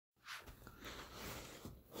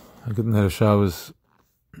Good night, Shabbos.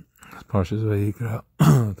 Parshas Vayikra,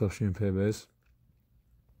 Tavshin Pei Beis.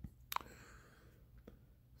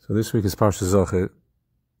 So this week is Parshas Zachor.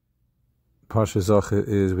 Parshas Zachor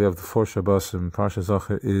is, we have the four Shabbosim. Parshas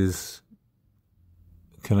Zachor is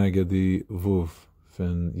Keneged the Vuv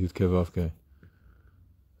from Yud Kei Vav Kei.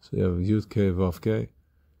 So you have Yud Kei Vav Kei.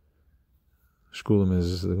 Shkulim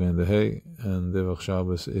is the Hey, and Devach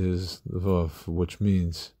Shabbos is the Vav, which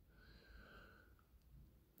means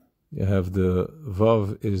you have the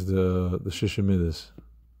Vav is the Shisha Midas,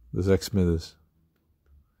 the Zex Midas,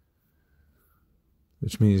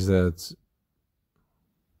 which means that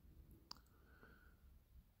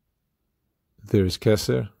there is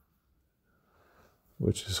Keser,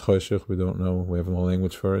 which is Choshech, we don't know, we have no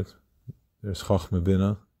language for it. There's Chachma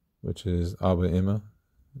Bina, which is Abba Ima.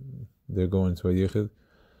 They're going to a Yichid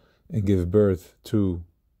and give birth to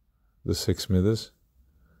the six Midas.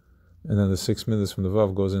 And then the six midas from the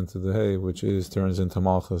Vav goes into the Hey, which turns into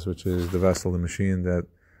Malchus, which is the vessel, the machine that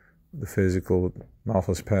the physical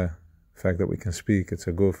Malchus Peh, the fact that we can speak, it's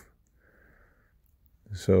a guf.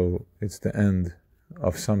 So it's the end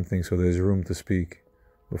of something, so there's room to speak.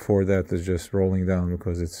 Before that, there's just rolling down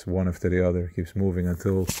because it's one after the other, it keeps moving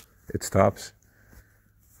until it stops.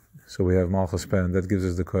 So we have Malchus Peh, and that gives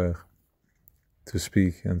us the koyach to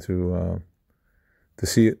speak and to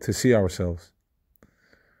see ourselves.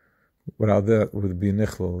 Without that would be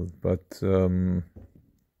nichlol, but the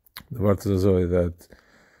word is so that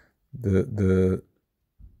the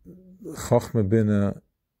Chachma Bina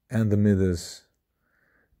and the Midas,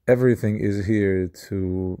 everything is here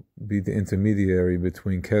to be the intermediary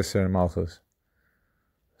between Keser and Malchus.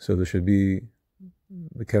 So there should be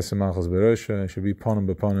the Keser Malchus Berosha, it should be Ponim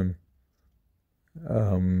Beponim,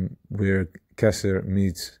 where Keser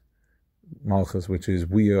meets Malchus, which is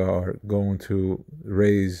we are going to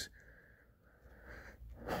raise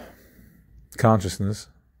consciousness,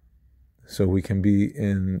 so we can be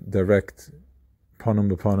in direct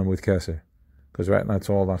Ponim Beponim with Keser, because right now it's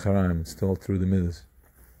all Acharaim, it's still through the Midas.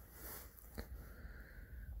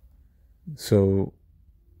 So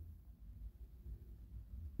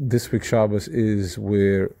this week Shabbos is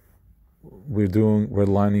where we're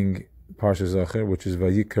lining Parshas Zachor, which is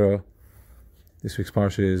Vayikra. This week's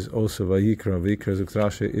Parsha is also Vayikra. Vayikra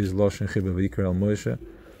Zuktrashe is Loshen Chiba Vayikra al Moshe,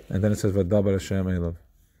 and then it says Vadabar Hashem Elav.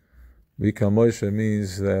 Vayikra al Moshe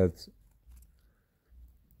means that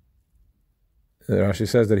Rashi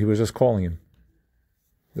says that he was just calling him.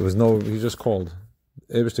 He just called.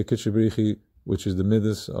 Eibishter Kitchebrichi, which is the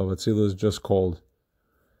Midas of Atzilus, just called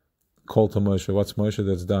to Moshe. What's Moshe?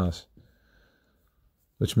 That's Das.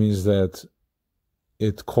 Which means that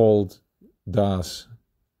it called Das.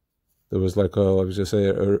 There was like a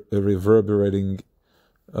reverberating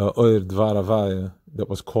Oir Dvar Avaya that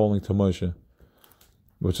was calling to Moshe,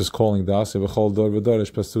 which is calling Das. V'chol dor v'dor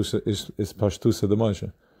is Pashtusa de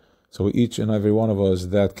Moshe. So each and every one of us,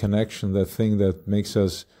 that connection, that thing that makes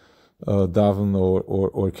us daven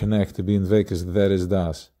or connect to be in Vekas, that is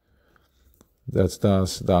Das. That's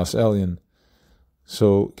Das Elyon.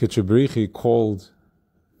 So Kitchebrichi called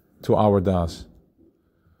to our Das.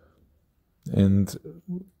 And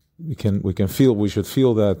we should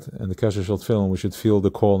feel that, and the Kesher shall feel, and we should feel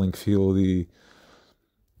the calling, feel the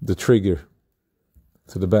trigger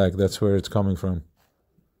to the back. That's where it's coming from.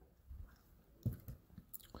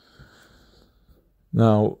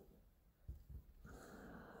 Now,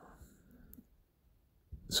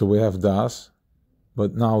 so we have Das,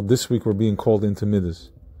 but now this week we're being called into Midas.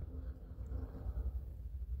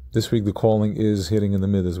 This week the calling is hitting in the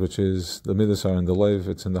Midas, which is, the Midas are in the Lev,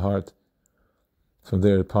 it's in the heart. From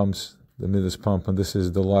there it pumps, the Midas pump, and this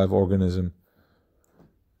is the live organism.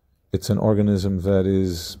 It's an organism that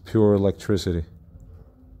is pure electricity.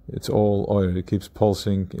 It's all oil, it keeps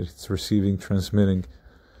pulsing, it's receiving, transmitting.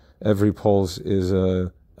 Every pulse is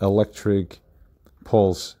a electric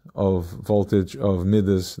pulse of voltage of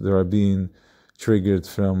Midas that are being triggered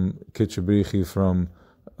from Kitchebrichi, from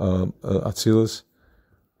Atzilus.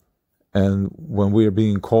 And when we are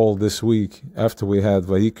being called this week, after we had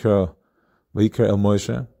Vayikra el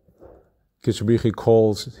Moshe, Kitchebrichi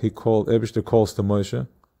Eibishter calls to Moshe.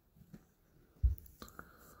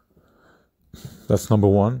 That's number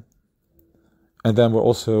one. And then we're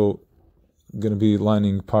also going to be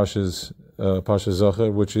lining Parshas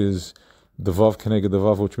Zachor, which is the Vav Keneged the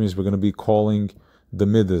Vav, which means we're going to be calling the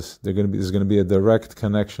Midas. There's going to be a direct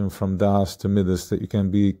connection from Das to Midas that you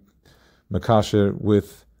can be Makasher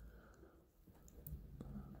with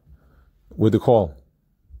the call.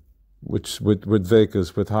 Which with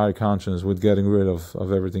Vekas, with higher conscience, with getting rid of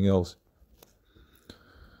everything else.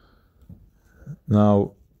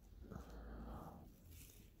 Now,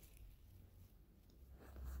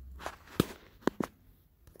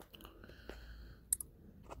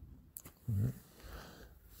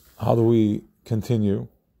 How do we continue?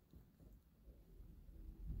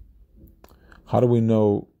 How do we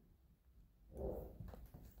know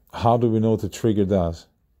to trigger das?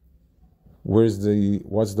 What's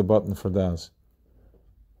the button for das?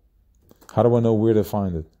 How do I know where to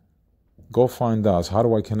find it? Go find das. How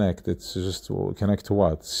do I connect? It's just to connect to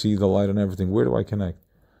what? See the light and everything. Where do I connect?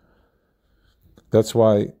 That's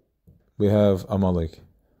why we have Amalek.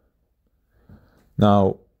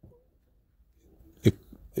 Now,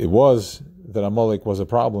 it was that Amalek was a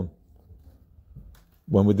problem.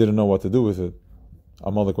 When we didn't know what to do with it,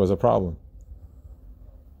 Amalek was a problem.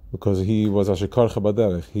 Because he was Ashikarcha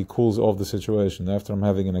Baderech. He cools off the situation. After I'm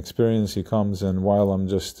having an experience, he comes, and while I'm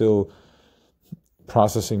just still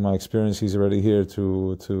processing my experience, he's already here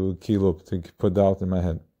to kill to put doubt in my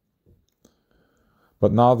head.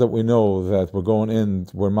 But now that we know that we're going in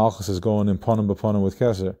where Malchus is going in Ponim B'Ponim with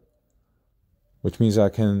Keser, which means I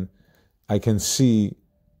can see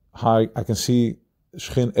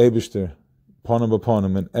Shchin Eibishter, Ponim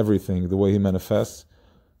B'Ponim, and everything, the way he manifests.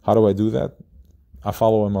 How do I do that? I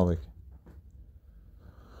follow Amalek.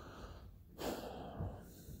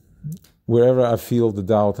 Wherever I feel the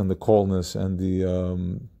doubt and the coldness and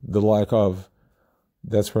the lack of,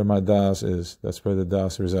 that's where my das is. That's where the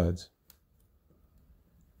das resides.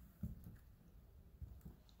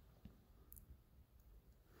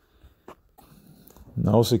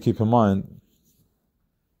 Now also keep in mind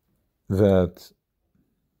that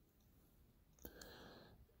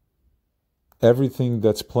everything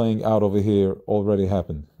that's playing out over here already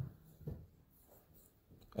happened.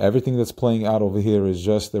 Everything that's playing out over here is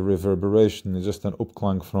just a reverberation, it's just an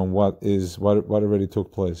upklang from what already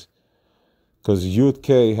took place. Because Yud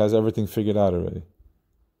K has everything figured out already.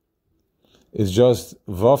 It's just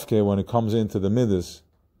Vav K when it comes into the Midas,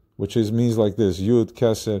 which means like this: Yud,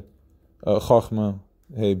 Keser, Chachma,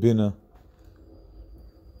 Hey Bina,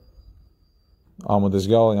 Amad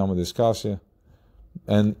Esgali, Amad Eskasya.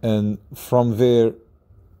 And from there,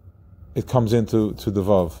 it comes into the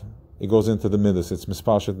Vav. It goes into the Midas. It's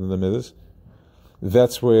mispashet in the Midas.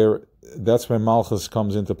 That's where Malchus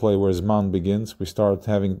comes into play, where Zman begins. We start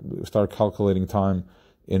calculating time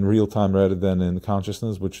in real time rather than in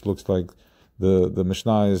consciousness, which looks like the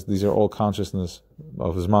Mishnah is. These are all consciousness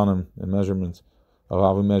of Zmanim and measurements of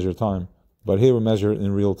how we measure time. But here we measure it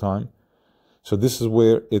in real time. So this is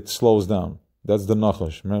where it slows down. That's the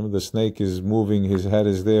nachash. Remember, the snake is moving, his head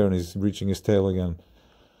is there, and he's reaching his tail again.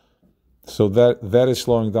 So that is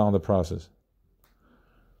slowing down the process.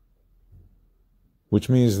 Which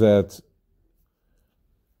means that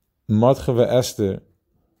Matcha Esther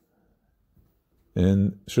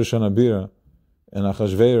in Shoshan Abira and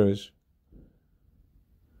Achashverosh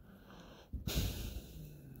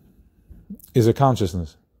is a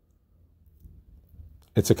consciousness.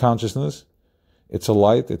 It's a consciousness. It's a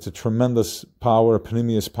light, it's a tremendous power, a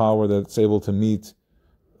panemius power that's able to meet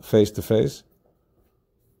face to face.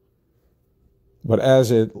 But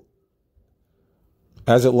as it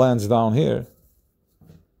lands down here,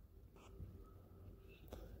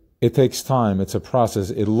 it takes time, it's a process,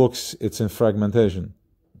 it's in fragmentation.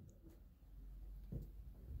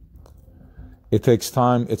 It takes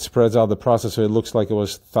time, it spreads out the process so it looks like it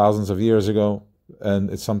was thousands of years ago and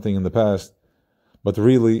it's something in the past. But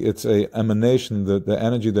really, it's a emanation, the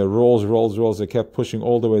energy that rolls, that kept pushing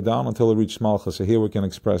all the way down until it reached Malchus. So here we can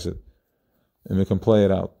express it, and we can play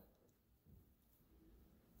it out.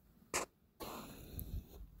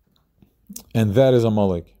 And that is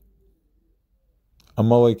Amalek.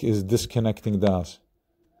 Amalek is disconnecting Das.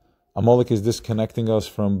 Amalek is disconnecting us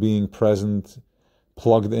from being present,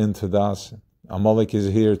 plugged into Das. Amalek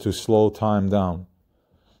is here to slow time down.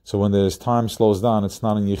 So when there's time slows down, it's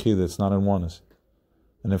not in Yechida, it's not in oneness.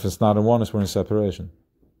 And if it's not in oneness, we're in separation.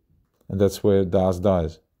 And that's where Das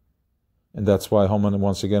dies. And that's why Haman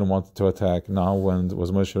once again wanted to attack now when it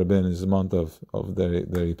was Moshe Rabbeinu in his month of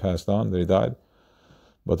that he passed on, that he died.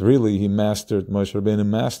 But really, Moshe Rabbeinu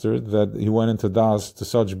mastered that he went into Das to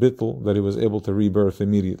such bittul that he was able to rebirth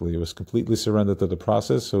immediately. He was completely surrendered to the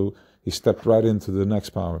process, so he stepped right into the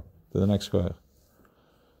next power, to the next koach.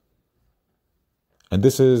 And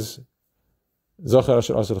this is Zachar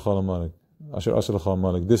Asher Asher Chol Amalek. Asher Asher Chol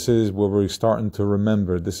Amalek. This is where we're starting to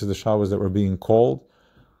remember. This is the showers that we're being called,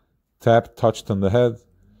 tapped, touched on the head,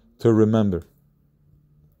 to remember,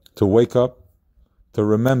 to wake up, to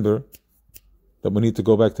remember that we need to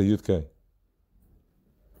go back to Yud Kei.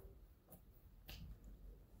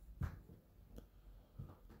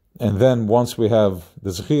 And then once we have the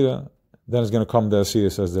Zechira, then it's going to come the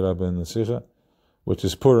Asiyah, says the Rabbi in the Sikha, which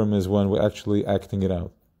is Purim, is when we're actually acting it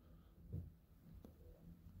out.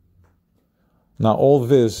 Now all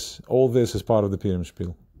this is part of the Purim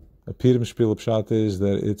Spiel. A Purim Spiel Pshat is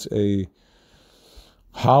that it's a,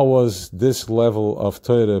 how was this level of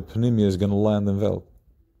Torah Pnimiyas going to land in Welt?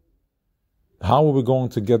 How are we going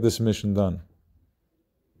to get this mission done?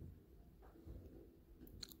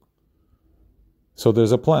 So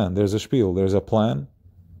there's a plan, there's a spiel, there's a plan.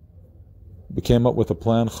 We came up with a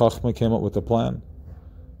plan, Chachma came up with a plan,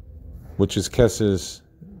 which is Keser's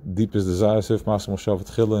deepest desire, Sif Masim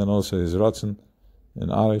Shavat Chila, and also his Ratzin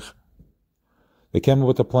and Arich. They came up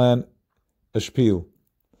with a plan, a spiel.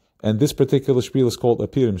 And this particular spiel is called a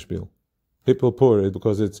Purim spiel. Hippel Pur,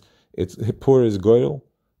 because it's Pur is goyel,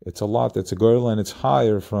 it's a lot, it's a goyel, and it's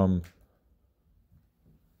higher from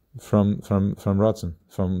Ratzin,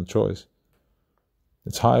 from choice.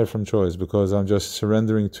 It's higher from choice because I'm just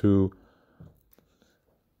surrendering to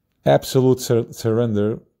absolute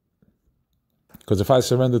surrender. Because if I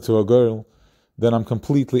surrender to a girl, then I'm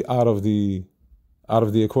completely out of the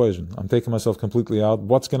equation. I'm taking myself completely out.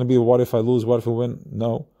 What's going to be? What if I lose? What if I win?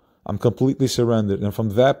 No, I'm completely surrendered. And from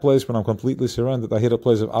that place, when I'm completely surrendered, I hit a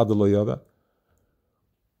place of Adala Yada.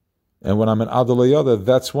 And when I'm in Adala Yada,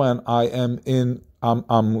 that's when I'm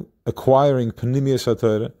acquiring Panimiyas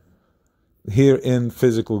HaTorah here in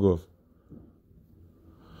physical guf.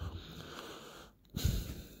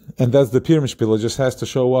 And that's the Purim Spiel. It just has to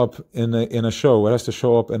show up in a show. It has to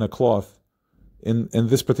show up in a cloth. In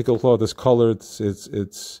this particular cloth, it's colored,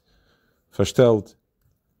 it's verstellt,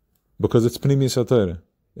 because it's Pnimiyas HaTorah.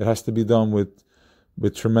 It has to be done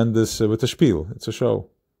with tremendous, with a spiel. It's a show.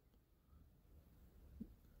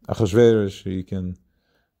 Achashverosh, you can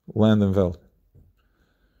land in Welt.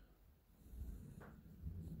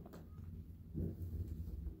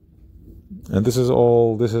 And this is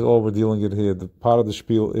all we're dealing with here. The part of the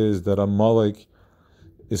spiel is that a Malek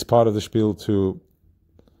is part of the spiel to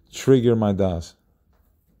trigger my das.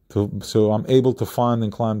 So I'm able to find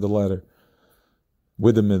and climb the ladder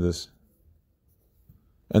with the midas.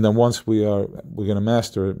 And then once we're going to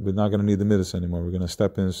master it, we're not going to need the midas anymore. We're going to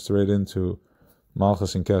step in straight into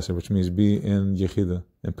Malchus and Keser, which means be in Yechida,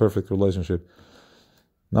 in perfect relationship.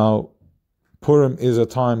 Now, Purim is a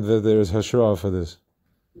time that there is Hashra for this.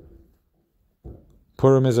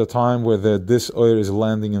 Purim is a time where this oil is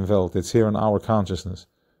landing in Welt. It's here in our consciousness.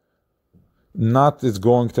 Not it's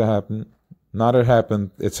going to happen, not it happened,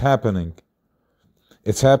 it's happening.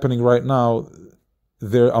 It's happening right now.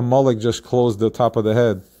 Amalek just closed the top of the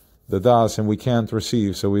head, the das, and we can't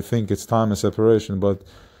receive, so we think it's time of separation, but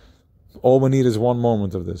all we need is one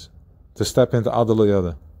moment of this, to step into Adal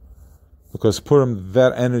Yada. Because Purim,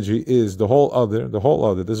 that energy is the whole other,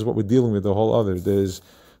 this is what we're dealing with, the whole other. The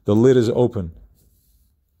lid is open.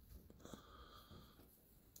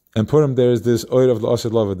 And Purim, there is this oil of the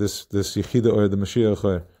Asid Lava, this Yechida oil, the Mashiach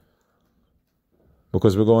oil.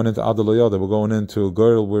 Because we're going into Adal Yada, we're going into a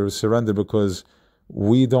girl, we're surrendered because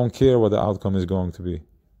we don't care what the outcome is going to be.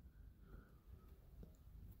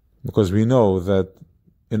 Because we know that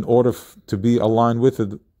in order to be aligned with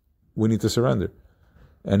it, we need to surrender.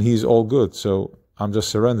 And he's all good, so I'm just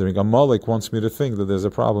surrendering. Amalek wants me to think that there's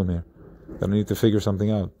a problem here, that I need to figure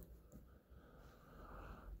something out.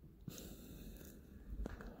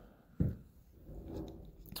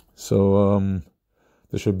 So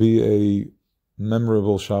there should be a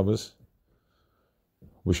memorable Shabbos.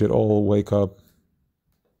 We should all wake up.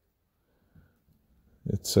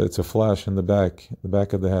 It's a flash in the back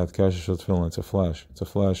of the hat. Kasher shel tefillin. It's a flash. It's a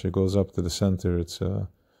flash. It goes up to the center. It's like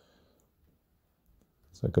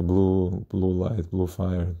a blue light, blue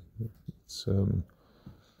fire. It's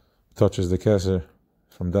touches the keser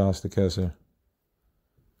from das to keser.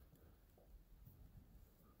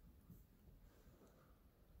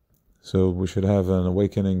 So we should have an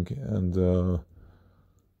awakening, and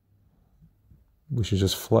we should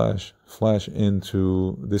just flash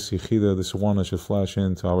into this yichida, this one should flash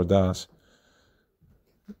into our das,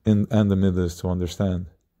 and the midas to understand.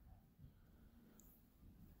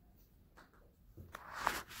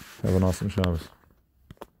 Have an awesome Shabbos.